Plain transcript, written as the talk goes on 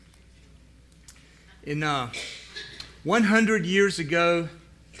In 100 years ago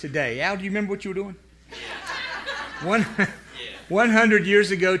today, Al, do you remember what you were doing? 100 years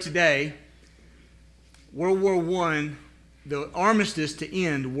ago today, World War I, the armistice to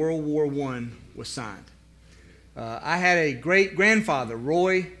end World War I was signed. I had a great-grandfather,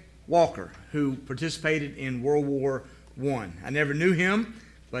 Roy Walker, who participated in World War I. I never knew him,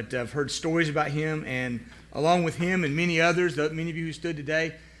 but I've heard stories about him, and along with him and many others, many of you who stood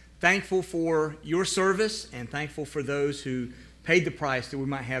today, thankful for your service and thankful for those who paid the price that we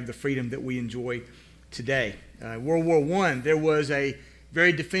might have the freedom that we enjoy today. World War I, there was a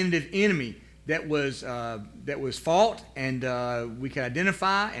very definitive enemy that was fought, and we could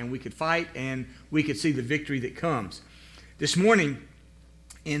identify, and we could fight, and we could see the victory that comes. This morning,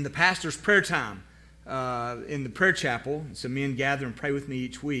 in the pastor's prayer time, in the prayer chapel, some men gather and pray with me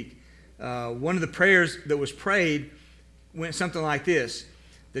each week. One of the prayers that was prayed went something like this: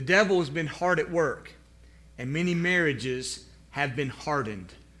 the devil has been hard at work, and many marriages have been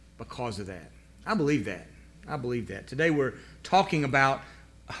hardened because of that. I believe that. I believe that. Today we're talking about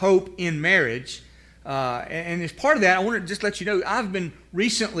hope in marriage. And as part of that, I want to just let you know, I've been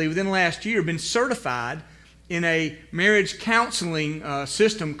recently, within the last year, been certified in a marriage counseling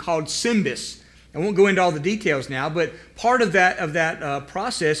system called SYMBIS. I won't go into all the details now, but part of that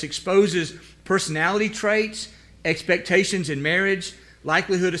process exposes personality traits, expectations in marriage,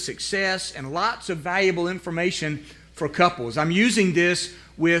 likelihood of success, and lots of valuable information for couples. I'm using this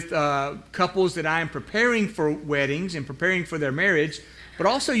with couples that I am preparing for weddings and preparing for their marriage, but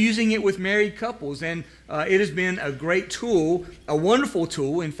also using it with married couples. And it has been a great tool, a wonderful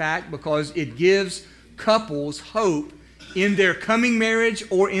tool, in fact, because it gives couples hope in their coming marriage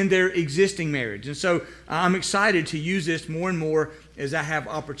or in their existing marriage. And so I'm excited to use this more and more as I have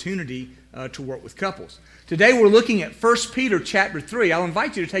opportunity to work with couples. Today we're looking at 1 Peter chapter 3. I'll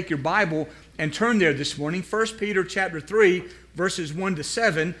invite you to take your Bible and turn there this morning. 1 Peter chapter 3, verses 1 to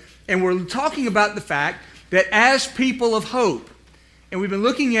 7. And we're talking about the fact that as people of hope, and we've been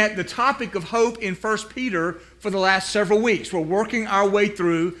looking at the topic of hope in 1 Peter for the last several weeks. We're working our way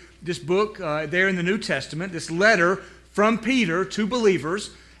through this book there in the New Testament, this letter from Peter to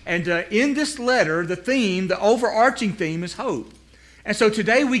believers. And in this letter, the overarching theme is hope. And so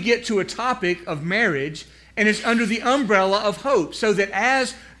today we get to a topic of marriage, and it's under the umbrella of hope, so that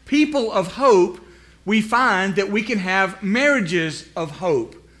as people of hope, we find that we can have marriages of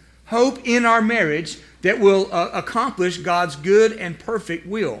hope. Hope in our marriage that will accomplish God's good and perfect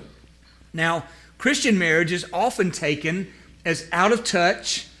will. Now, Christian marriage is often taken as out of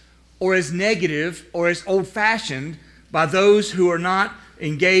touch or as negative or as old-fashioned by those who are not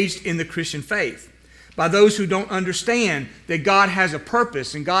engaged in the Christian faith, by those who don't understand that God has a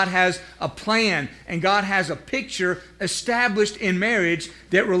purpose and God has a plan and God has a picture established in marriage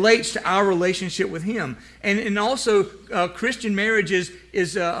that relates to our relationship with Him. And also Christian marriage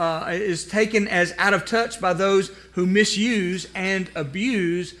is taken as out of touch by those who misuse and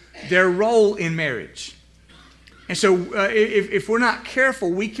abuse their role in marriage. And so if we're not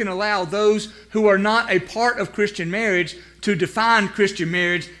careful, we can allow those who are not a part of Christian marriage to define Christian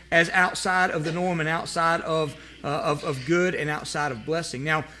marriage as outside of the norm and outside of good and outside of blessing.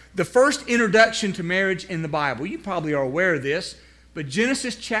 Now, the first introduction to marriage in the Bible, you probably are aware of this, but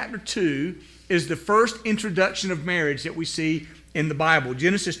Genesis chapter 2 is the first introduction of marriage that we see in the Bible.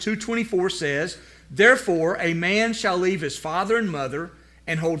 Genesis 2:24 says, "Therefore a man shall leave his father and mother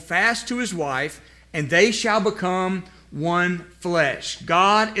and hold fast to his wife, and they shall become one flesh."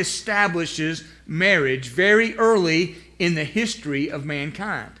 God establishes marriage very early in the history of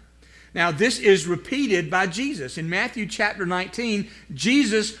mankind. Now, this is repeated by Jesus. In Matthew chapter 19,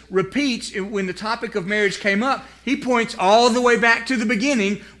 Jesus repeats, when the topic of marriage came up, he points all the way back to the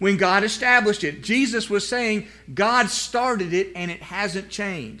beginning when God established it. Jesus was saying God started it and it hasn't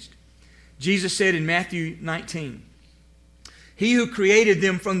changed. Jesus said in Matthew 19, "He who created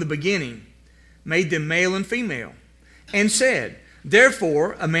them from the beginning made them male and female, and said,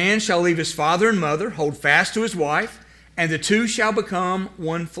 Therefore a man shall leave his father and mother, hold fast to his wife, and the two shall become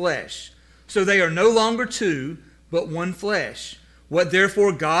one flesh. So they are no longer two, but one flesh. What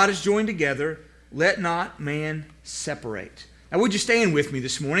therefore God has joined together, let not man separate." Now would you stand with me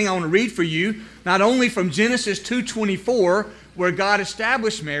this morning? I want to read for you not only from Genesis 2:24, where God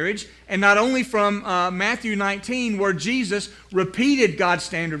established marriage, and not only from Matthew 19, where Jesus repeated God's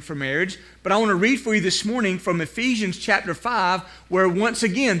standard for marriage, but I want to read for you this morning from Ephesians chapter 5, where once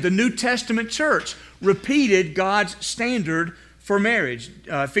again the New Testament church repeated God's standard for marriage.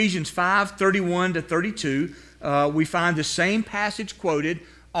 Ephesians 5:31 to 32, we find the same passage quoted,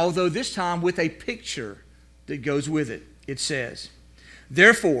 although this time with a picture that goes with it. It says,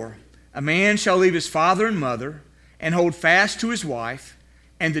 "Therefore, A man shall leave his father and mother and hold fast to his wife,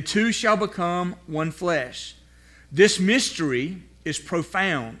 and the two shall become one flesh. This mystery is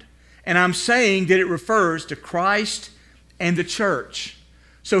profound, and I'm saying that it refers to Christ and the church.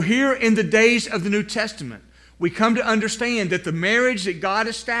 So here in the days of the New Testament, we come to understand that the marriage that God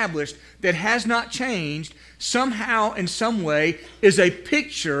established that has not changed somehow in some way is a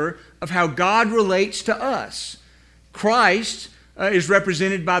picture of how God relates to us. Christ is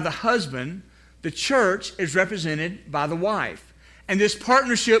represented by the husband. The church is represented by the wife. And this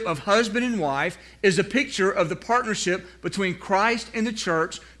partnership of husband and wife is a picture of the partnership between Christ and the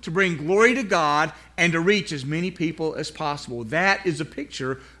church to bring glory to God and to reach as many people as possible. That is a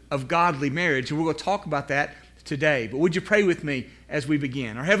picture of godly marriage, and we're going to talk about that today. But would you pray with me as we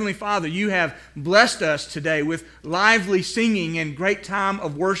begin? Our Heavenly Father, you have blessed us today with lively singing and great time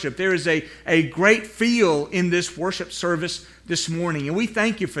of worship. There is a great feel in this worship service this morning, and we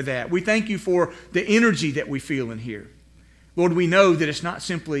thank you for that. We thank you for the energy that we feel in here. Lord, we know that it's not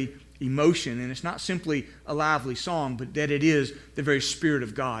simply emotion and it's not simply a lively song, but that it is the very Spirit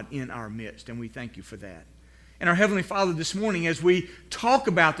of God in our midst, and we thank you for that. And our Heavenly Father, this morning, as we talk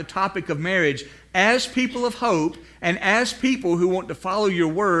about the topic of marriage, as people of hope and as people who want to follow your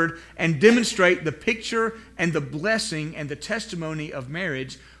word and demonstrate the picture and the blessing and the testimony of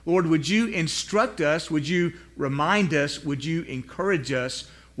marriage, Lord, would you instruct us? Would you remind us? Would you encourage us?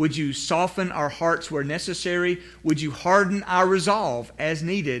 Would you soften our hearts where necessary? Would you harden our resolve as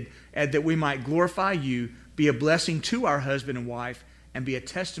needed, that we might glorify you, be a blessing to our husband and wife, and be a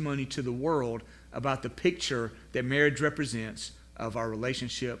testimony to the world about the picture that marriage represents of our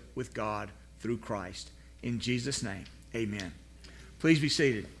relationship with God through Christ. In Jesus' name, amen. Please be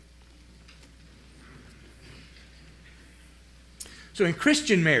seated. So in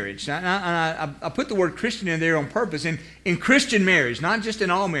Christian marriage, I put the word Christian in there on purpose. In Christian marriage, not just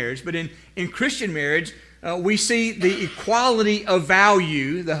in all marriage, but in Christian marriage, we see the equality of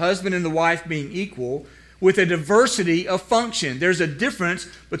value, the husband and the wife being equal, with a diversity of function. There's a difference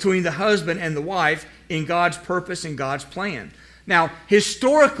between the husband and the wife in God's purpose and God's plan. Now,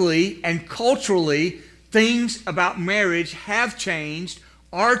 historically and culturally, things about marriage have changed,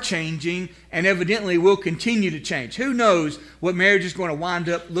 are changing, and evidently will continue to change. Who knows what marriage is going to wind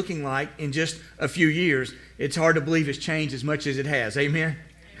up looking like in just a few years? It's hard to believe it's changed as much as it has. Amen?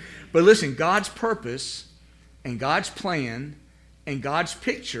 But listen, God's purpose and God's plan and God's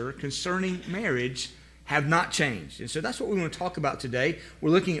picture concerning marriage have not changed. And so that's what we want to talk about today. We're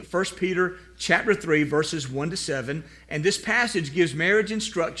looking at 1 Peter chapter 3, verses 1 to 7. And this passage gives marriage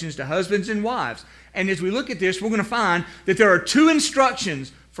instructions to husbands and wives. And as we look at this, we're going to find that there are two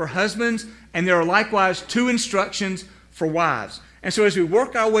instructions for husbands, and there are likewise two instructions for wives. And so as we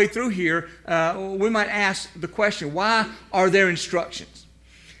work our way through here, we might ask the question, why are there instructions?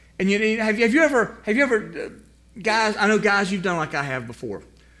 And have you ever, guys, I know guys, you've done like I have before.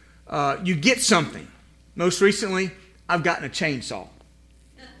 You get something. Most recently, I've gotten a chainsaw.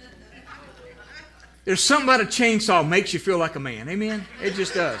 There's something about a chainsaw makes you feel like a man. Amen? It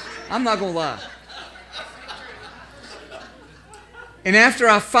just does. I'm not going to lie. And after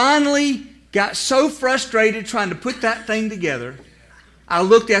I finally got so frustrated trying to put that thing together, I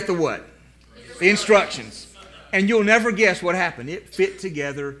looked at the what? The instructions. And you'll never guess what happened. It fit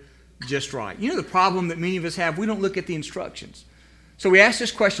together just right. You know the problem that many of us have? We don't look at the instructions. So we asked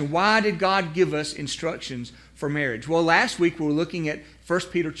this question, why did God give us instructions for marriage? Well, last week we were looking at 1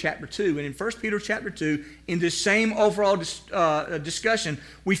 Peter chapter 2. And in 1 Peter chapter 2, in this same overall discussion,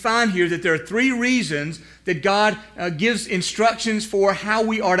 we find here that there are three reasons that God gives instructions for how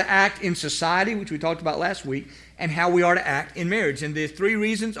we are to act in society, which we talked about last week, and how we are to act in marriage. And the three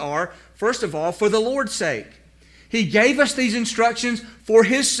reasons are, first of all, for the Lord's sake. He gave us these instructions for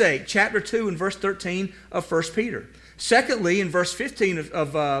His sake, chapter 2 and verse 13 of 1 Peter. Secondly, in verse 15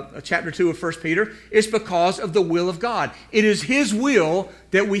 of chapter 2 of 1 Peter, it's because of the will of God. It is His will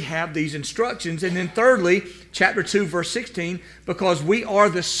that we have these instructions. And then thirdly, chapter 2, verse 16, because we are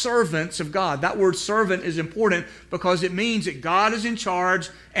the servants of God. That word servant is important because it means that God is in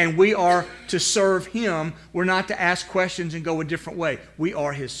charge and we are to serve Him. We're not to ask questions and go a different way. We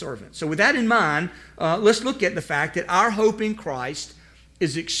are His servants. So with that in mind, let's look at the fact that our hope in Christ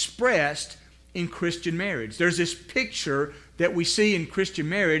is expressed in Christian marriage. There's this picture that we see in Christian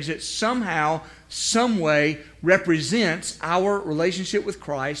marriage that somehow, some way represents our relationship with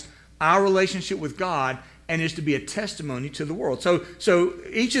Christ, our relationship with God, and is to be a testimony to the world. So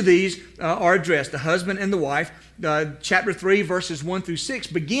each of these are addressed, the husband and the wife. Chapter 3, verses 1 through 6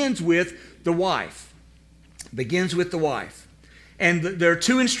 begins with the wife. And there are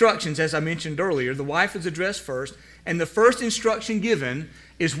two instructions, as I mentioned earlier. The wife is addressed first, And the first instruction given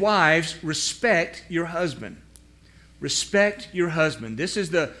is, wives, respect your husband. Respect your husband. This is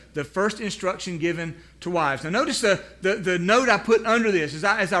the first instruction given to wives. Now notice the note I put under this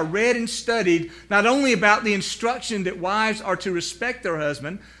as I read and studied not only about the instruction that wives are to respect their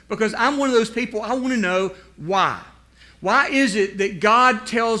husband, because I'm one of those people, I want to know why. Why is it that God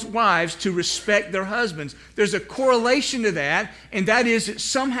tells wives to respect their husbands? There's a correlation to that, and that is that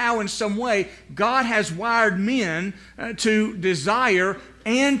somehow in some way God has wired men to desire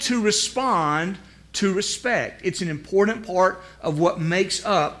and to respond to respect. It's an important part of what makes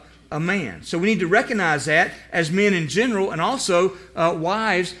up a man. So we need to recognize that as men in general, and also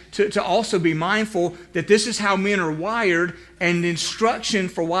wives to also be mindful that this is how men are wired, and the instruction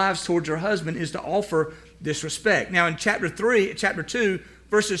for wives towards their husband is to offer this respect. Now in chapter 2,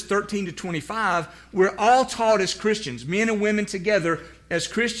 verses 13 to 25, we're all taught as Christians, men and women together as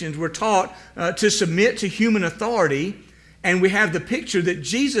Christians, we're taught to submit to human authority. And we have the picture that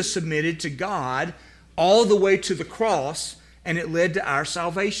Jesus submitted to God all the way to the cross, and it led to our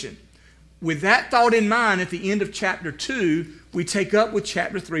salvation. With that thought in mind, at the end of chapter 2, we take up with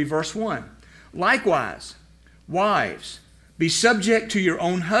chapter 3, verse 1. Likewise, wives, be subject to your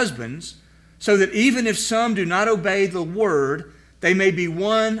own husbands, so that even if some do not obey the word, they may be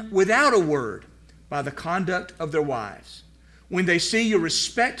won without a word by the conduct of their wives, when they see your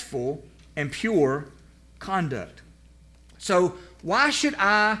respectful and pure conduct. So why should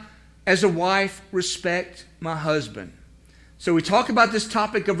I, as a wife, respect my husband? So we talk about this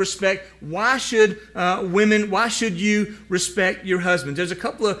topic of respect. Why should why should you respect your husband? There's a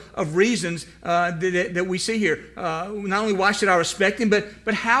couple of reasons that we see here. Not only why should I respect him,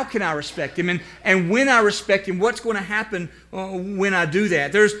 but how can I respect him? And when I respect him, what's going to happen when I do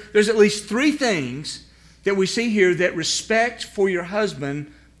that? There's at least three things that we see here that respect for your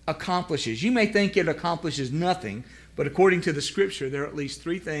husband accomplishes. You may think it accomplishes nothing, but according to the Scripture, there are at least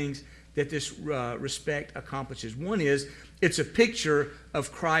three things that this respect accomplishes. One is, it's a picture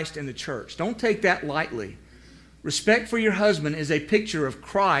of Christ and the church. Don't take that lightly. Respect for your husband is a picture of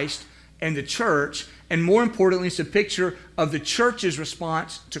Christ and the church, and more importantly, it's a picture of the church's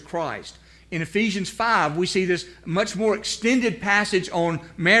response to Christ. In Ephesians 5, we see this much more extended passage on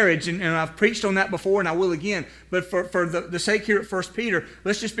marriage, and I've preached on that before, and I will again. But for the sake here at 1 Peter,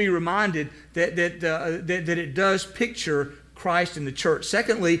 let's just be reminded that it does picture Christ and the church.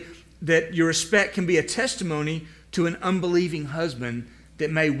 Secondly, that your respect can be a testimony to an unbelieving husband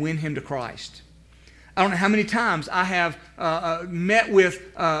that may win him to Christ. I don't know how many times I have met with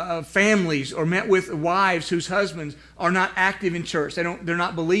families or met with wives whose husbands are not active in church. They're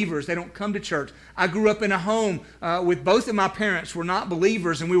not believers. They don't come to church. I grew up in a home with both of my parents were not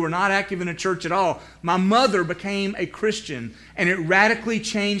believers, and we were not active in a church at all. My mother became a Christian, and it radically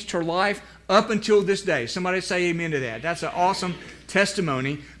changed her life up until this day. Somebody say amen to that. That's an awesome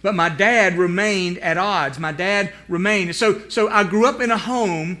testimony. But my dad remained at odds. My dad remained. So I grew up in a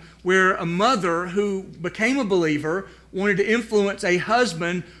home where a mother who became a believer wanted to influence a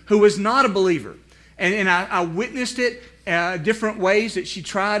husband who was not a believer. And I witnessed it different ways that she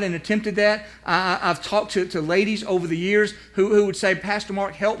tried and attempted that. I've talked to ladies over the years who would say, Pastor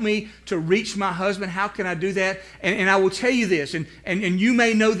Mark, help me to reach my husband. How can I do that? And I will tell you this, and you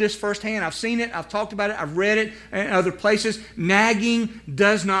may know this firsthand. I've seen it. I've talked about it. I've read it in other places. Nagging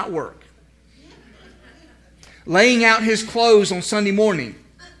does not work. Laying out his clothes on Sunday morning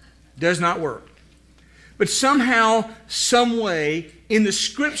does not work. But somehow, some way, in the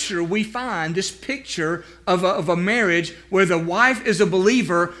Scripture, we find this picture of a marriage where the wife is a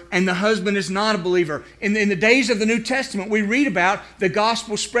believer and the husband is not a believer. In the days of the New Testament, we read about the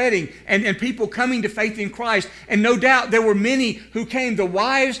gospel spreading and people coming to faith in Christ. And no doubt there were many who came. The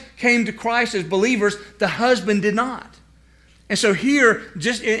wives came to Christ as believers. The husband did not. And so here,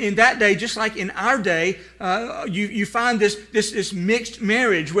 just in that day, just like in our day, you find this mixed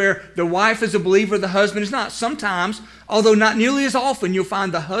marriage where the wife is a believer, the husband is not. Sometimes, although not nearly as often, you'll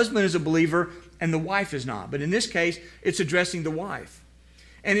find the husband is a believer and the wife is not. But in this case, it's addressing the wife.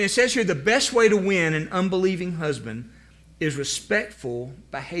 And it says here, the best way to win an unbelieving husband is respectful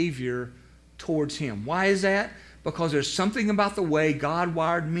behavior towards him. Why is that? Because there's something about the way God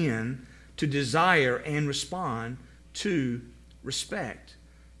wired men to desire and respond to respect.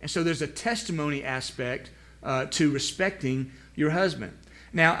 And so there's a testimony aspect to respecting your husband.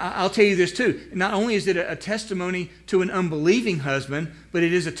 Now, I'll tell you this too. Not only is it a testimony to an unbelieving husband, but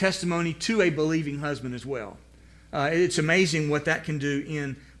it is a testimony to a believing husband as well. It's amazing what that can do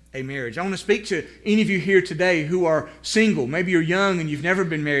a marriage. I want to speak to any of you here today who are single. Maybe you're young and you've never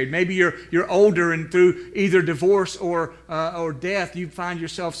been married. Maybe you're older and through either divorce or death, you find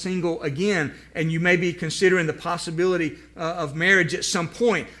yourself single again, and you may be considering the possibility of marriage at some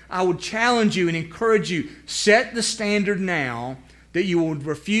point. I would challenge you and encourage you, set the standard now that you will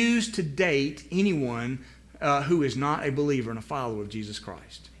refuse to date anyone who is not a believer and a follower of Jesus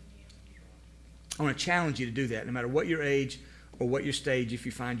Christ. I want to challenge you to do that, no matter what your age or what your stage, if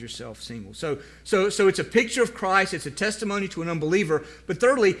you find yourself single. So it's a picture of Christ. It's a testimony to an unbeliever. But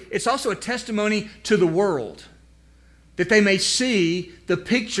thirdly, it's also a testimony to the world, that they may see the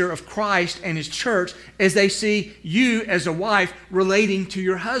picture of Christ and His church as they see you as a wife relating to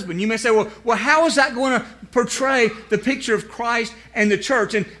your husband. You may say, well, how is that going to portray the picture of Christ and the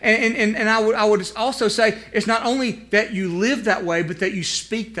church? And I would also say it's not only that you live that way, but that you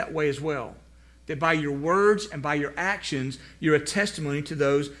speak that way as well. That by your words and by your actions, you're a testimony to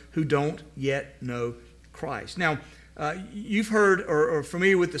those who don't yet know Christ. Now, you've heard or are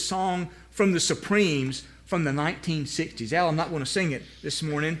familiar with the song from the Supremes from the 1960s. Al, I'm not going to sing it this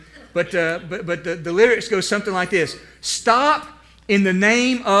morning, but the lyrics go something like this. Stop in the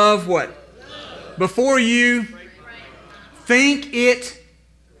name of what? Love. Before you think it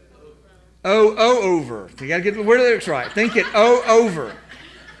over. You got to get the word lyrics right. Think it over.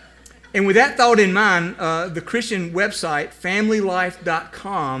 And with that thought in mind, the Christian website,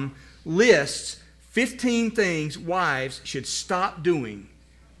 familylife.com, lists 15 things wives should stop doing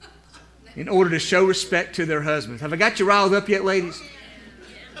in order to show respect to their husbands. Have I got you riled up yet, ladies?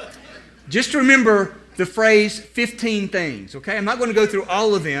 Just remember the phrase 15 things, okay? I'm not going to go through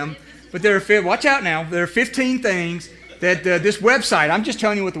all of them, but watch out now. There are 15 things that this website, I'm just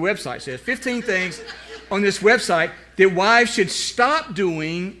telling you what the website says, 15 things on this website that wives should stop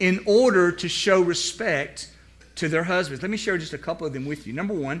doing in order to show respect to their husbands. Let me share just a couple of them with you.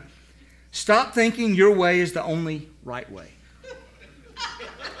 Number one, stop thinking your way is the only right way.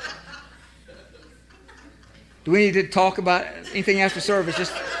 Do we need to talk about anything after service?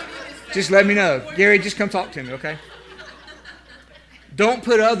 Just let me know. Gary, just come talk to me, okay? Don't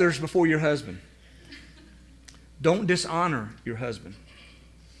put others before your husband. Don't dishonor your husband.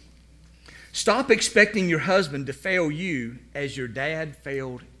 Stop expecting your husband to fail you as your dad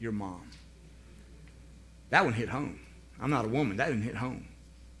failed your mom. That one hit home. I'm not a woman. That didn't hit home.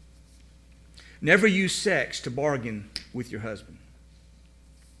 Never use sex to bargain with your husband.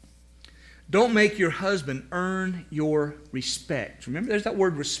 Don't make your husband earn your respect. Remember, there's that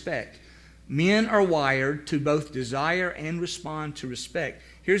word respect. Men are wired to both desire and respond to respect.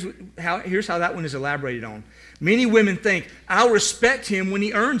 Here's how that one is elaborated on. Many women think, I'll respect him when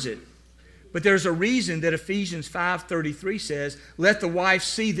he earns it. But there's a reason that Ephesians 5:33 says, let the wife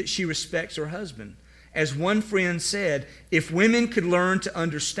see that she respects her husband. As one friend said, if women could learn to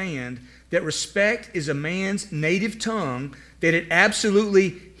understand that respect is a man's native tongue, that it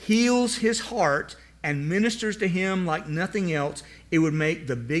absolutely heals his heart and ministers to him like nothing else, it would make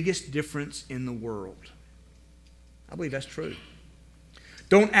the biggest difference in the world. I believe that's true.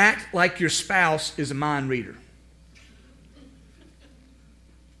 Don't act like your spouse is a mind reader.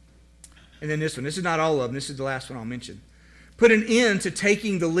 And then this one. This is not all of them. This is the last one I'll mention. Put an end to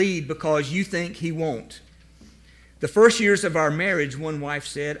taking the lead because you think he won't. The first years of our marriage, one wife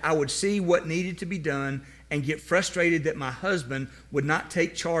said, I would see what needed to be done and get frustrated that my husband would not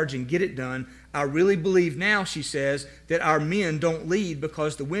take charge and get it done. I really believe now, she says, that our men don't lead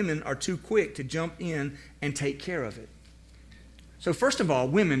because the women are too quick to jump in and take care of it. So first of all,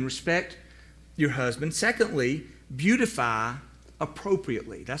 women, respect your husband. Secondly, beautify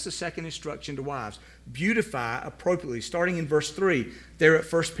appropriately. That's the second instruction to wives. Beautify appropriately. Starting in verse 3, there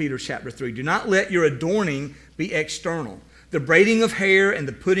at 1 Peter chapter 3. Do not let your adorning be external. The braiding of hair and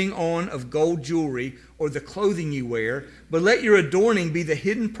the putting on of gold jewelry or the clothing you wear, but let your adorning be the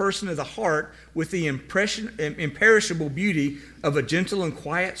hidden person of the heart with the imperishable beauty of a gentle and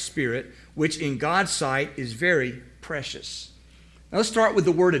quiet spirit, which in God's sight is very precious. Now let's start with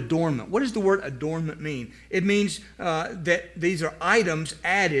the word adornment. What does the word adornment mean? It means that these are items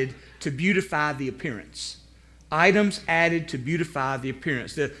added to beautify the appearance. Items added to beautify the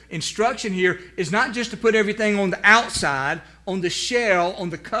appearance. The instruction here is not just to put everything on the outside, on the shell, on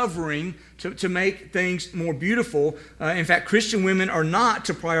the covering, to make things more beautiful. In fact, Christian women are not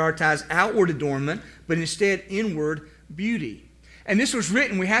to prioritize outward adornment, but instead inward beauty. And this was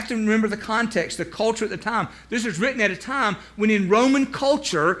written, we have to remember the context, the culture at the time. This was written at a time when in Roman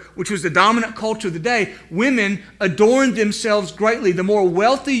culture, which was the dominant culture of the day, women adorned themselves greatly. The more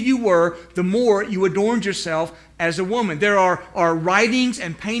wealthy you were, the more you adorned yourself as a woman. There are writings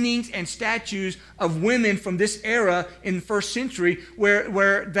and paintings and statues of women from this era in the first century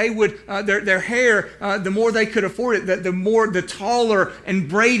where they would, their hair, the more they could afford it, the taller and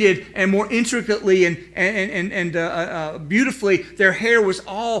braided and more intricately and beautifully, their hair was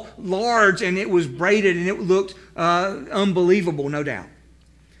all large and it was braided and it looked unbelievable, no doubt.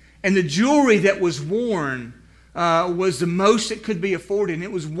 And the jewelry that was worn was the most that could be afforded. And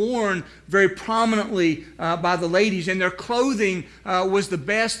it was worn very prominently by the ladies. And their clothing was the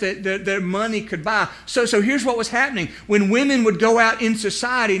best that their money could buy. So here's what was happening. When women would go out in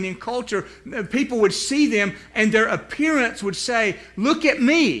society and in culture, people would see them and their appearance would say, look at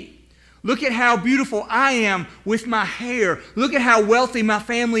me. Look at how beautiful I am with my hair. Look at how wealthy my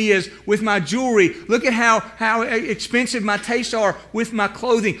family is with my jewelry. Look at how expensive my tastes are with my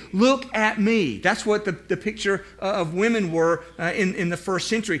clothing. Look at me. That's what the picture of women were in the first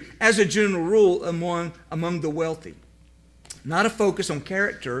century, as a general rule among the wealthy. Not a focus on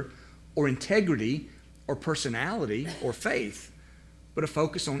character or integrity or personality or faith, but a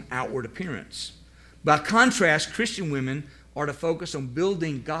focus on outward appearance. By contrast, Christian women are to focus on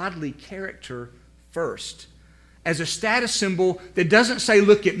building godly character first, as a status symbol that doesn't say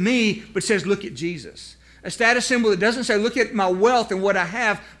look at me, but says look at Jesus. A status symbol that doesn't say look at my wealth and what I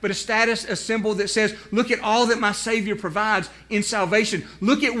have, but a symbol that says look at all that my Savior provides in salvation.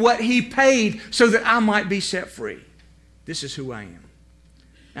 Look at what He paid so that I might be set free. This is who I am.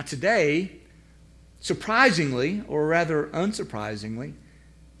 Now today, surprisingly, or rather unsurprisingly,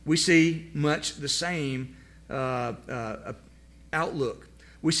 we see much the same outlook.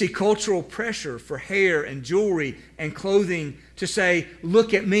 We see cultural pressure for hair and jewelry and clothing to say,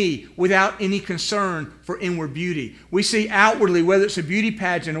 look at me, without any concern for inward beauty. We see outwardly, whether it's a beauty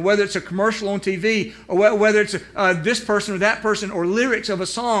pageant or whether it's a commercial on TV or whether it's this person or that person or lyrics of a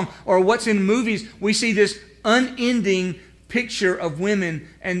song or what's in movies, we see this unending picture of women,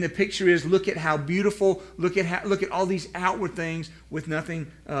 and the picture is look at how beautiful, look at all these outward things with nothing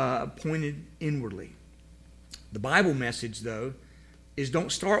pointed inwardly. The Bible message, though, is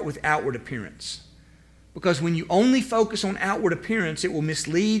don't start with outward appearance. Because when you only focus on outward appearance, it will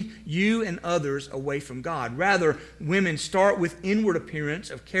mislead you and others away from God. Rather, women, start with inward appearance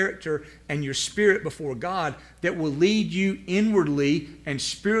of character and your spirit before God that will lead you inwardly and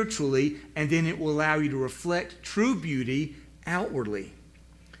spiritually, and then it will allow you to reflect true beauty outwardly.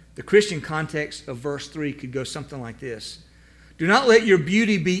 The Christian context of verse 3 could go something like this. Do not let your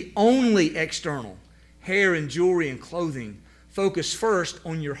beauty be only external, hair and jewelry and clothing. Focus first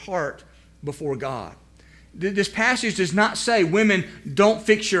on your heart before God. This passage does not say, women, don't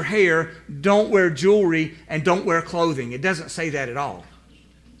fix your hair, don't wear jewelry, and don't wear clothing. It doesn't say that at all.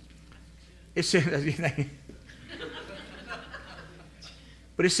 It says,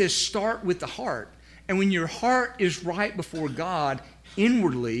 but it says start with the heart. And when your heart is right before God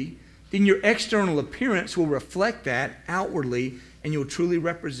inwardly, then your external appearance will reflect that outwardly, and you'll truly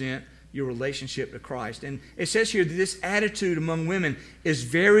represent your relationship to Christ. And it says here that this attitude among women is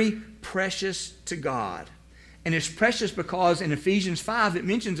very precious to God. And it's precious because in Ephesians 5 it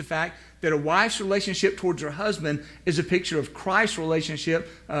mentions the fact that a wife's relationship towards her husband is a picture of Christ's relationship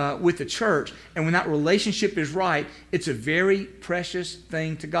with the church. And when that relationship is right, it's a very precious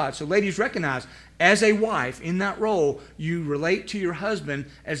thing to God. So ladies, recognize, as a wife in that role, you relate to your husband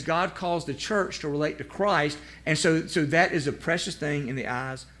as God calls the church to relate to Christ. And so that is a precious thing in the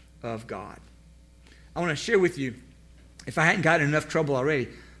eyes of God. I want to share with you, if I hadn't gotten enough trouble already,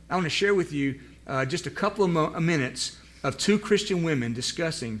 I want to share with you just a couple of minutes of two Christian women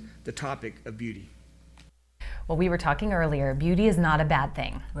discussing the topic of beauty. Well, we were talking earlier, beauty is not a bad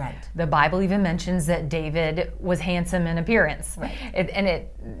thing. Right. The Bible even mentions that David was handsome in appearance. Right.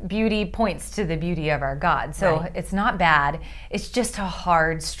 Beauty points to the beauty of our God. So Right. It's not bad. It's just a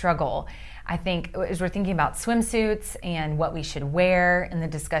hard struggle. I think as we're thinking about swimsuits and what we should wear in the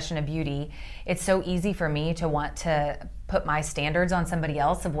discussion of beauty, it's so easy for me to want to put my standards on somebody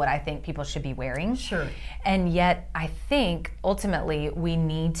else of what I think people should be wearing. Sure. And yet I think ultimately we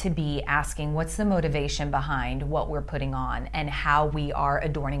need to be asking what's the motivation behind what we're putting on and how we are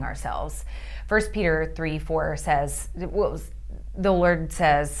adorning ourselves. 1 Peter 3:4 says, the Lord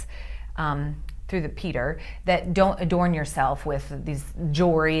says, through the Peter, that don't adorn yourself with these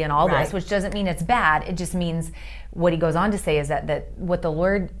jewelry and all Right. this, which doesn't mean it's bad. It just means what he goes on to say is that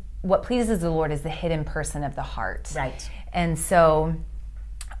what pleases the Lord is the hidden person of the heart. Right. And so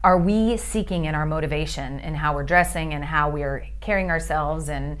are we seeking in our motivation in how we're dressing and how we're carrying ourselves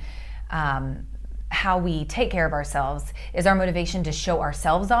and how we take care of ourselves? Is our motivation to show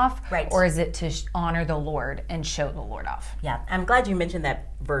ourselves off? Right. Or is it to honor the Lord and show the Lord off? Yeah, I'm glad you mentioned that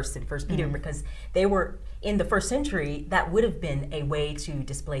verse in 1 Peter because they were in the first century, that would have been a way to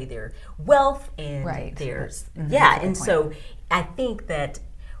display their wealth and theirs. And so I think that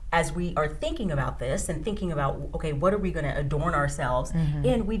as we are thinking about this and thinking about, okay, what are we going to adorn ourselves?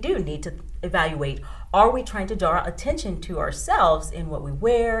 And we do need to evaluate, are we trying to draw attention to ourselves in what we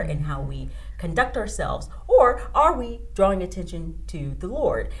wear and how we conduct ourselves, or are we drawing attention to the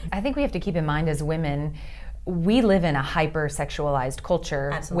Lord? I think we have to keep in mind as women, we live in a hyper-sexualized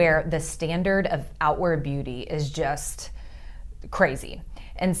culture where the standard of outward beauty is just crazy.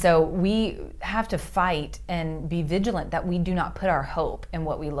 And so we have to fight and be vigilant that we do not put our hope in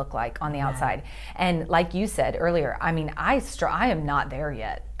what we look like on the outside. And like you said earlier, I mean, I am not there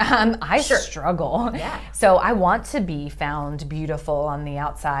yet. I struggle. So I want to be found beautiful on the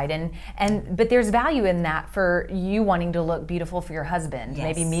outside, but there's value in that for you wanting to look beautiful for your husband,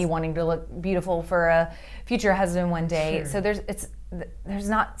 maybe me wanting to look beautiful for a future husband one day. So there's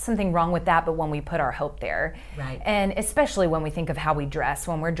not something wrong with that, but when we put our hope there. And especially when we think of how we dress,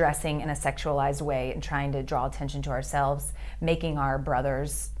 when we're dressing in a sexualized way and trying to draw attention to ourselves, making our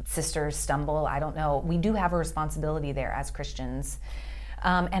brothers, sisters stumble, I don't know. We do have a responsibility there as Christians.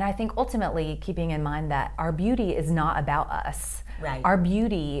 And I think ultimately keeping in mind that our beauty is not about us. Our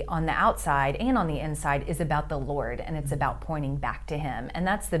beauty on the outside and on the inside is about the Lord, and it's about pointing back to Him. And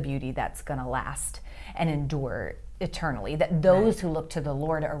that's the beauty that's going to last and endure eternally, that those who look to the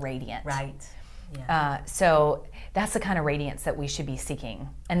Lord are radiant. So that's the kind of radiance that we should be seeking,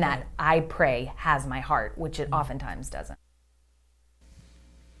 and that I pray has my heart, which it oftentimes doesn't.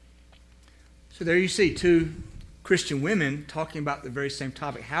 So there you see two Christian women talking about the very same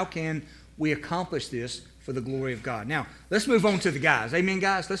topic. How can we accomplish this for the glory of God? Now, let's move on to the guys. Amen,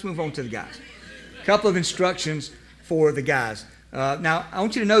 guys? Let's move on to the guys. A couple of instructions for the guys. Now, I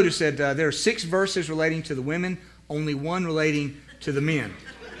want you to notice that there are 6 verses relating to the women, only 1 relating to the men.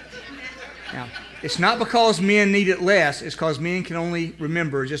 Now, it's not because men need it less, it's because men can only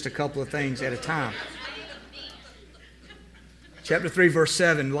remember just a couple of things at a time. Chapter 3, verse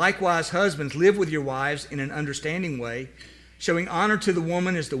 7, likewise, husbands, live with your wives in an understanding way, showing honor to the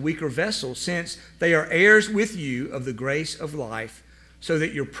woman as the weaker vessel, since they are heirs with you of the grace of life, so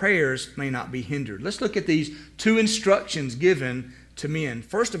that your prayers may not be hindered. Let's look at these 2 instructions given to men.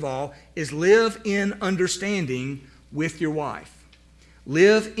 First of all is live in understanding with your wife.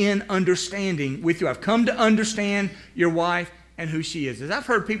 Live in understanding with your wife. Come to understand your wife and who she is. As I've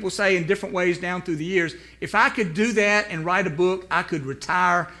heard people say in different ways down through the years, if I could do that and write a book, I could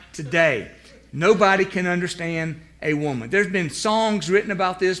retire today. Nobody can understand a woman. There's been songs written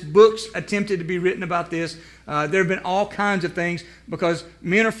about this, books attempted to be written about this. There have been all kinds of things, because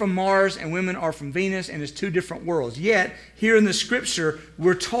men are from Mars and women are from Venus, and it's 2 different worlds. Yet, here in the Scripture,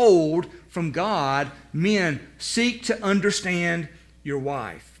 we're told from God, men, seek to understand your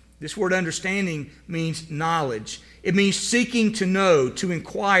wife. This word understanding means knowledge. It means seeking to know, to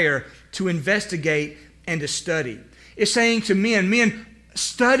inquire, to investigate, and to study. It's saying to men,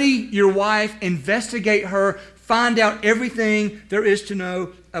 study your wife, investigate her, find out everything there is to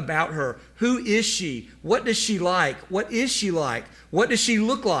know about her. Who is she? What does she like? What is she like? What does she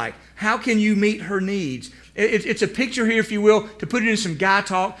look like? How can you meet her needs? It's a picture here, if you will, to put it in some guy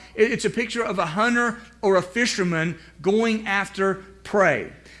talk. It's a picture of a hunter or a fisherman going after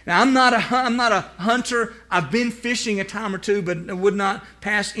prey. Now, I'm not a hunter. I've been fishing a time or two, but I would not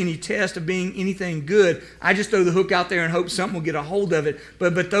pass any test of being anything good. I just throw the hook out there and hope something will get a hold of it.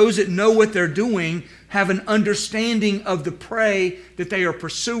 But those that know what they're doing have an understanding of the prey that they are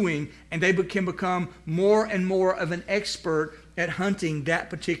pursuing, and they can become more and more of an expert at hunting that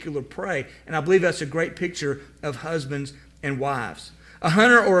particular prey. And I believe that's a great picture of husbands and wives. A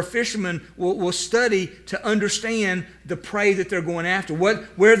hunter or a fisherman will study to understand the prey that they're going after,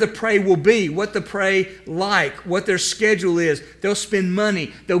 where the prey will be, what the prey like, what their schedule is. They'll spend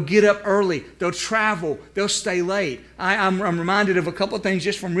money. They'll get up early. They'll travel. They'll stay late. I'm reminded of a couple of things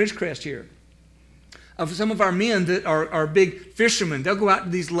just from Ridgecrest here. Of some of our men that are big fishermen. They'll go out to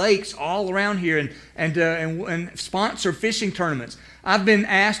these lakes all around here and sponsor fishing tournaments. I've been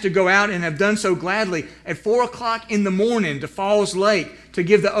asked to go out, and have done so gladly, at 4 o'clock in the morning to Falls Lake to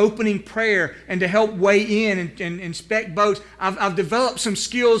give the opening prayer and to help weigh in and inspect boats. I've developed some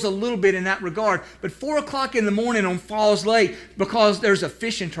skills a little bit in that regard. But 4 o'clock in the morning on Falls Lake, because there's a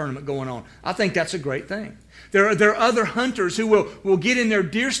fishing tournament going on, I think that's a great thing. There are other hunters who will get in their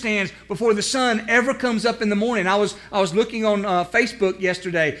deer stands before the sun ever comes up in the morning. I was looking on Facebook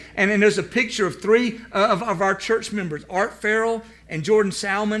yesterday, and there's a picture of three of our church members, Art Farrell and Jordan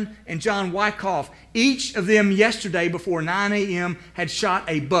Salmon and John Wyckoff. Each of them yesterday before 9 a.m. had shot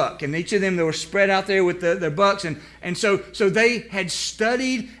a buck. And each of them, they were spread out there with their bucks. And so they had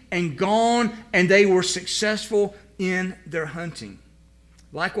studied and gone, and they were successful in their hunting.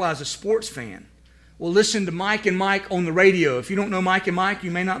 Likewise, a sports fan will listen to Mike and Mike on the radio. If you don't know Mike and Mike,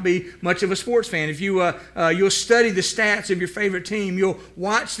 you may not be much of a sports fan. If you'll study the stats of your favorite team, you'll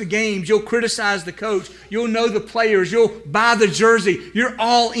watch the games, you'll criticize the coach, you'll know the players, you'll buy the jersey. You're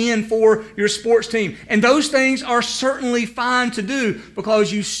all in for your sports team. And those things are certainly fine to do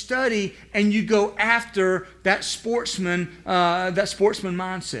because you study and you go after that sportsman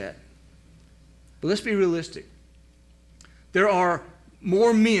mindset. But let's be realistic. There are more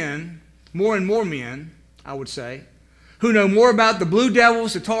and more men, I would say, who know more about the Blue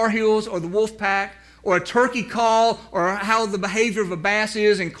Devils, the Tar Heels, or the Wolf Pack, or a turkey call, or how the behavior of a bass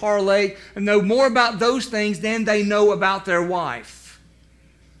is in Carl Lake, and know more about those things than they know about their wife.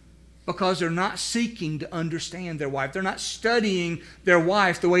 Because they're not seeking to understand their wife. They're not studying their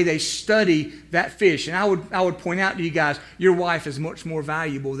wife the way they study that fish. And I would point out to you guys, your wife is much more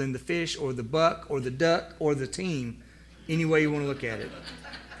valuable than the fish, or the buck, or the duck, or the team, any way you want to look at it.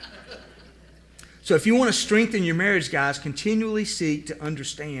 So if you want to strengthen your marriage, guys, continually seek to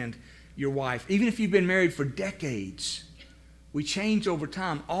understand your wife. Even if you've been married for decades, we change over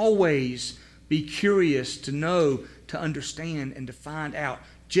time. Always be curious to know, to understand, and to find out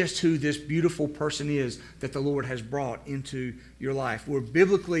just who this beautiful person is that the Lord has brought into your life. We're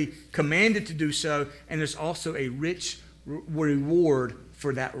biblically commanded to do so, and there's also a rich reward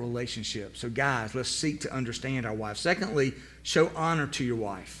for that relationship. So guys, let's seek to understand our wife. Secondly, show honor to your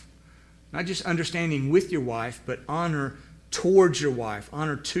wife. Not just understanding with your wife, but honor towards your wife,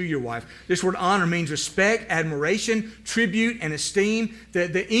 honor to your wife. This word honor means respect, admiration, tribute, and esteem.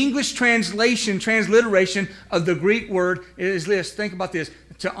 The English transliteration of the Greek word is this. Think about this.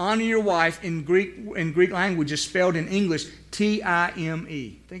 To honor your wife in Greek language is spelled in English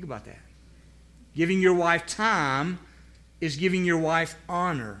T-I-M-E. Think about that. Giving your wife time is giving your wife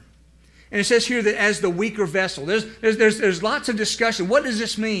honor. And it says here that as the weaker vessel. There's lots of discussion. What does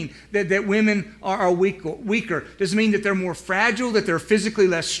this mean that women are weaker? Does it mean that they're more fragile, that they're physically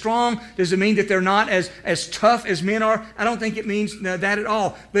less strong? Does it mean that they're not as tough as men are? I don't think it means that at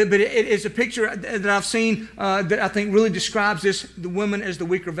all. But it's a picture that I've seen that I think really describes the woman as the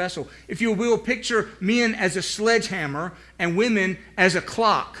weaker vessel. If you will, picture men as a sledgehammer and women as a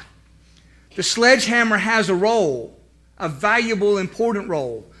clock. The sledgehammer has a role, a valuable, important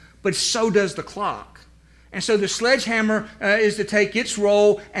role. But so does the clock. And so the sledgehammer is to take its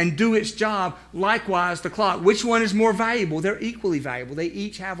role and do its job. Likewise, the clock. Which one is more valuable? They're equally valuable. They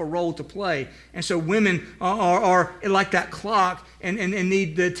each have a role to play. And so women are like that clock and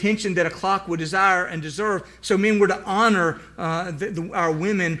need the attention that a clock would desire and deserve. So men were to honor our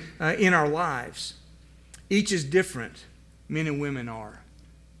women in our lives. Each is different, men and women are.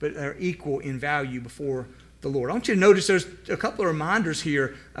 But they're equal in value before the Lord. I want you to notice there's a couple of reminders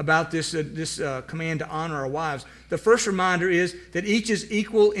here about this command to honor our wives. The first reminder is that each is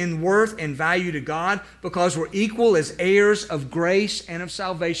equal in worth and value to God because we're equal as heirs of grace and of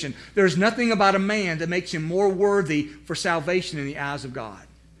salvation. There's nothing about a man that makes him more worthy for salvation in the eyes of God.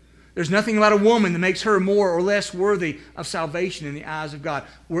 There's nothing about a woman that makes her more or less worthy of salvation in the eyes of God.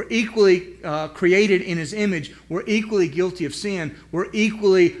 We're equally created in His image. We're equally guilty of sin. We're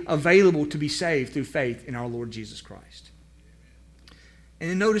equally available to be saved through faith in our Lord Jesus Christ. And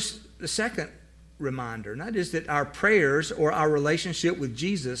then notice the second reminder, and that is that our prayers or our relationship with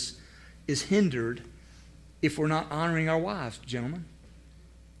Jesus is hindered if we're not honoring our wives, gentlemen.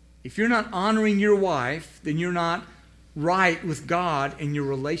 If you're not honoring your wife, then you're not right with God in your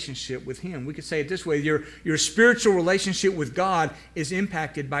relationship with Him. We could say it this way, your spiritual relationship with God is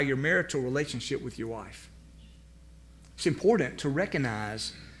impacted by your marital relationship with your wife. It's important to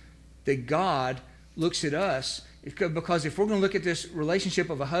recognize that God looks at us, because if we're going to look at this relationship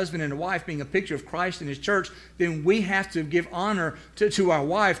of a husband and a wife being a picture of Christ and His church, then we have to give honor to our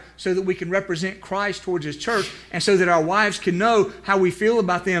wife so that we can represent Christ towards His church and so that our wives can know how we feel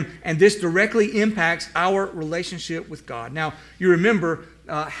about them, and this directly impacts our relationship with God. Now, you remember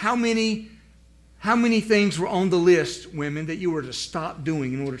how many things were on the list, women, that you were to stop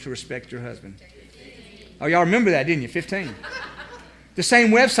doing in order to respect your husband? 15. Oh, y'all remember that, didn't you? 15. The same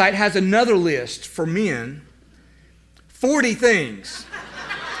website has another list for men. 40 things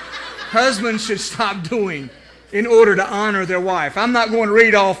husbands should stop doing in order to honor their wife. I'm not going to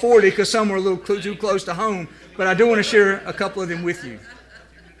read all 40 because some are a little too close to home, but I do want to share a couple of them with you.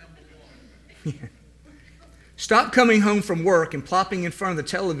 Stop coming home from work and plopping in front of the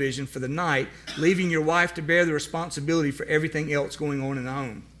television for the night, leaving your wife to bear the responsibility for everything else going on in the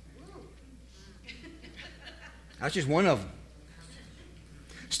home. That's just one of them.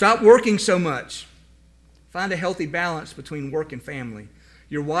 Stop working so much. Find a healthy balance between work and family.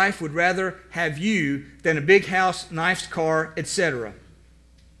 Your wife would rather have you than a big house, nice car, etc.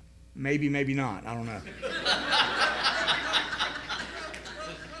 Maybe, maybe not. I don't know.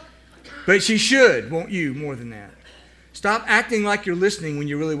 But she should want you more than that. Stop acting like you're listening when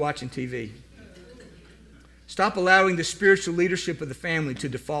you're really watching TV. Stop allowing the spiritual leadership of the family to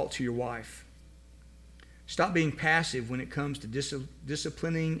default to your wife. Stop being passive when it comes to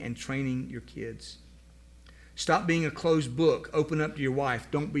disciplining and training your kids. Stop being a closed book. Open up to your wife.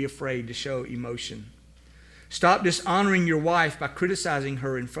 Don't be afraid to show emotion. Stop dishonoring your wife by criticizing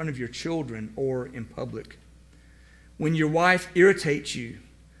her in front of your children or in public. When your wife irritates you,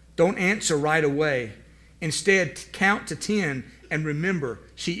 don't answer right away. Instead, count to 10 and remember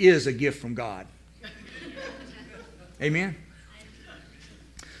she is a gift from God. Amen?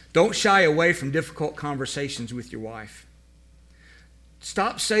 Don't shy away from difficult conversations with your wife.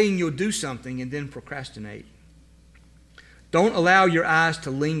 Stop saying you'll do something and then procrastinate. Don't allow your eyes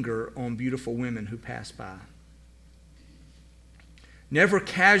to linger on beautiful women who pass by. Never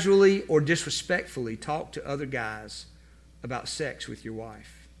casually or disrespectfully talk to other guys about sex with your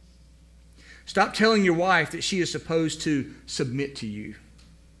wife. Stop telling your wife that she is supposed to submit to you.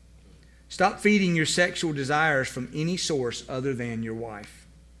 Stop feeding your sexual desires from any source other than your wife.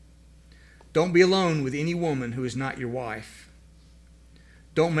 Don't be alone with any woman who is not your wife.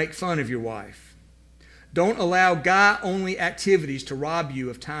 Don't make fun of your wife. Don't allow guy-only activities to rob you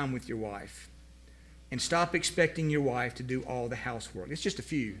of time with your wife. And stop expecting your wife to do all the housework. It's just a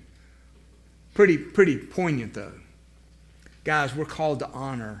few. Pretty poignant, though. Guys, we're called to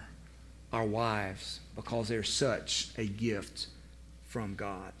honor our wives because they're such a gift from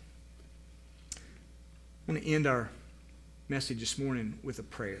God. I want to end our message this morning with a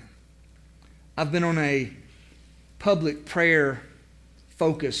prayer. I've been on a public prayer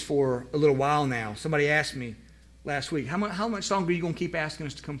focus for a little while now. Somebody asked me last week, how much longer are you going to keep asking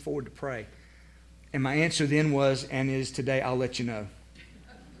us to come forward to pray? And my answer then was, and is today, I'll let you know.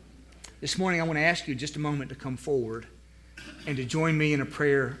 This morning I want to ask you just a moment to come forward and to join me in a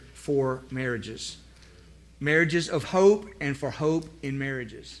prayer for marriages. Marriages of hope and for hope in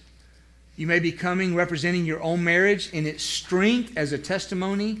marriages. You may be coming representing your own marriage in its strength as a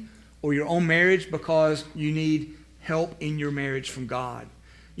testimony, or your own marriage because you need help in your marriage from God.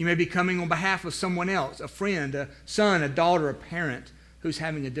 You may be coming on behalf of someone else, a friend, a son, a daughter, a parent who's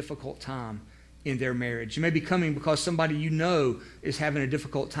having a difficult time in their marriage. You may be coming because somebody you know is having a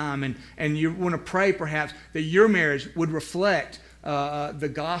difficult time, and you want to pray perhaps that your marriage would reflect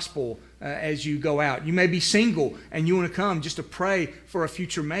the gospel as you go out. You may be single and you want to come just to pray for a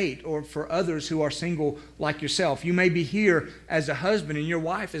future mate or for others who are single like yourself. You may be here as a husband and your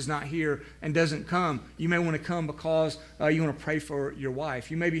wife is not here and doesn't come. You may want to come because you want to pray for your wife.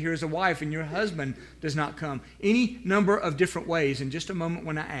 You may be here as a wife and your husband does not come. Any number of different ways. In just a moment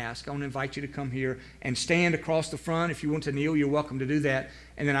when I ask, I want to invite you to come here and stand across the front. If you want to kneel, you're welcome to do that.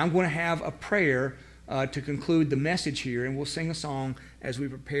 And then I'm going to have a prayer to conclude the message here, and we'll sing a song as we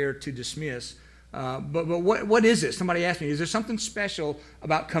prepare to dismiss. But what is it? Somebody asked me, is there something special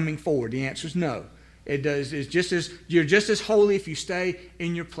about coming forward? The answer is no. It does. It's just as you're just as holy if you stay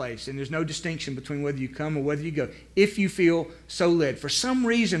in your place, and there's no distinction between whether you come or whether you go. If you feel so led, for some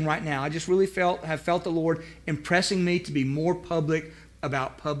reason right now, I just really have felt the Lord impressing me to be more public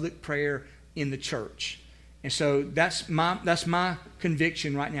about public prayer in the church. And so that's my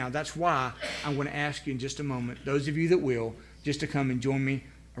conviction right now. That's why I'm going to ask you in just a moment, those of you that will, just to come and join me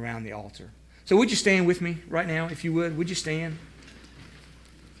around the altar. So would you stand with me right now, if you would? Would you stand?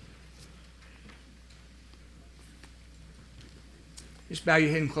 Just bow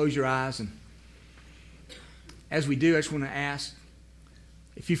your head and close your eyes. And as we do, I just want to ask,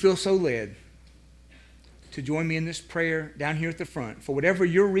 if you feel so led to join me in this prayer down here at the front, for whatever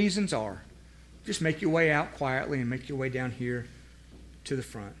your reasons are, just make your way out quietly and make your way down here to the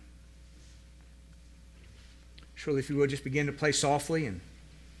front. Surely, if you will, just begin to play softly, and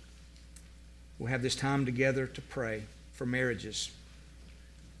we'll have this time together to pray for marriages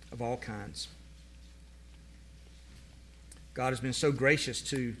of all kinds. God has been so gracious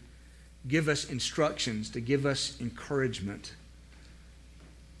to give us instructions, to give us encouragement,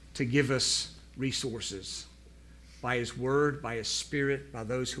 to give us resources by His Word, by His Spirit, by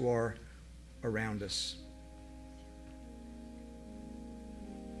those who are around us.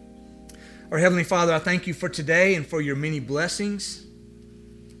 Our Heavenly Father, I thank you for today and for your many blessings.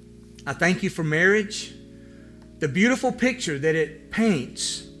 I thank you for marriage, the beautiful picture that it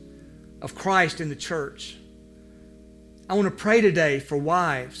paints of Christ in the church. I want to pray today for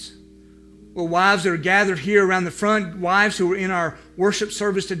wives. Well, wives that are gathered here around the front, wives who are in our worship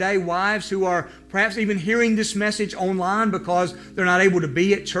service today, wives who are perhaps even hearing this message online because they're not able to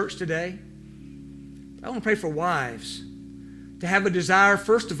be at church today. I want to pray for wives to have a desire,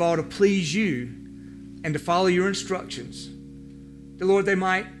 first of all, to please you and to follow your instructions. The Lord, they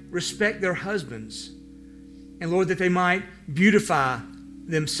might respect their husbands, and Lord, that they might beautify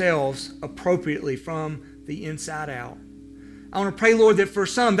themselves appropriately from the inside out. I want to pray, Lord, that for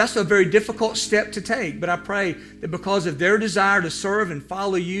some, that's a very difficult step to take, but I pray that because of their desire to serve and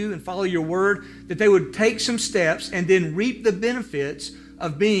follow you and follow your word, that they would take some steps and then reap the benefits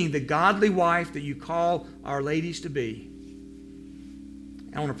of being the godly wife that you call our ladies to be.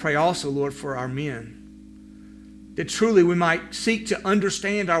 I want to pray also, Lord, for our men, that truly we might seek to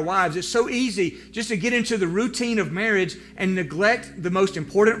understand our wives. It's so easy just to get into the routine of marriage and neglect the most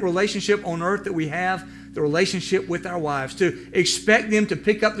important relationship on earth that we have, the relationship with our wives, to expect them to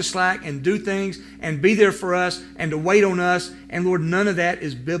pick up the slack and do things and be there for us and to wait on us. And Lord, none of that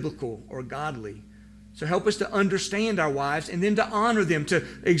is biblical or godly. So help us to understand our wives and then to honor them, to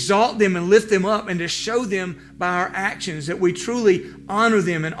exalt them and lift them up and to show them by our actions that we truly honor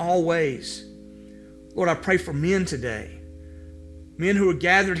them in all ways. Lord, I pray for men today, men who are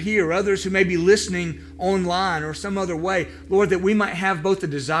gathered here, others who may be listening online or some other way. Lord, that we might have both a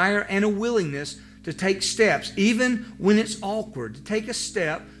desire and a willingness to take steps, even when it's awkward, to take a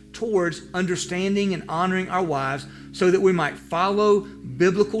step towards understanding and honoring our wives so that we might follow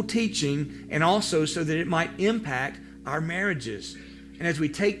biblical teaching and also so that it might impact our marriages. And as we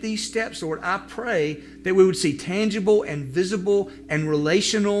take these steps, Lord, I pray that we would see tangible and visible and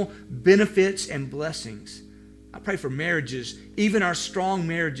relational benefits and blessings. I pray for marriages, even our strong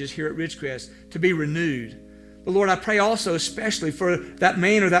marriages here at Ridgecrest, to be renewed. But Lord, I pray also especially for that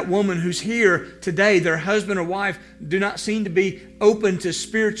man or that woman who's here today, their husband or wife do not seem to be open to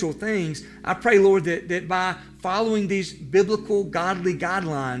spiritual things. I pray, Lord, that by following these biblical, godly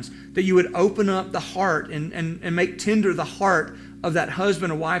guidelines, that you would open up the heart and make tender the heart of that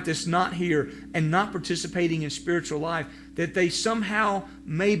husband or wife that's not here and not participating in spiritual life, that they somehow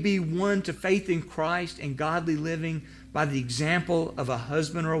may be won to faith in Christ and godly living by the example of a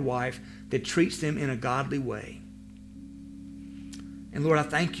husband or a wife that treats them in a godly way. And Lord, I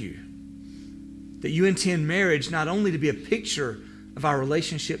thank you that you intend marriage not only to be a picture of our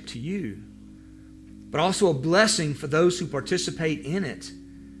relationship to you, but also a blessing for those who participate in it.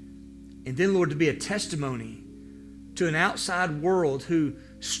 And then, Lord, to be a testimony to an outside world who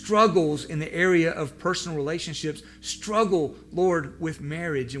struggles in the area of personal relationships, struggle, Lord, with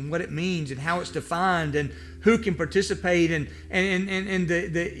marriage and what it means and how it's defined and who can participate and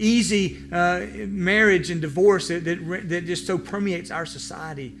the easy marriage and divorce that just so permeates our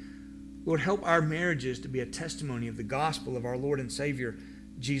society. Lord, help our marriages to be a testimony of the gospel of our Lord and Savior,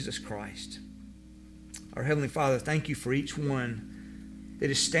 Jesus Christ. Our Heavenly Father, thank you for each one that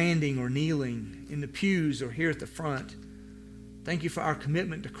is standing or kneeling in the pews or here at the front. Thank you for our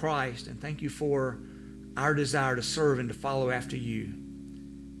commitment to Christ, and thank you for our desire to serve and to follow after you.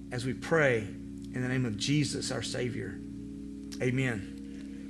 As we pray in the name of Jesus, our Savior. Amen.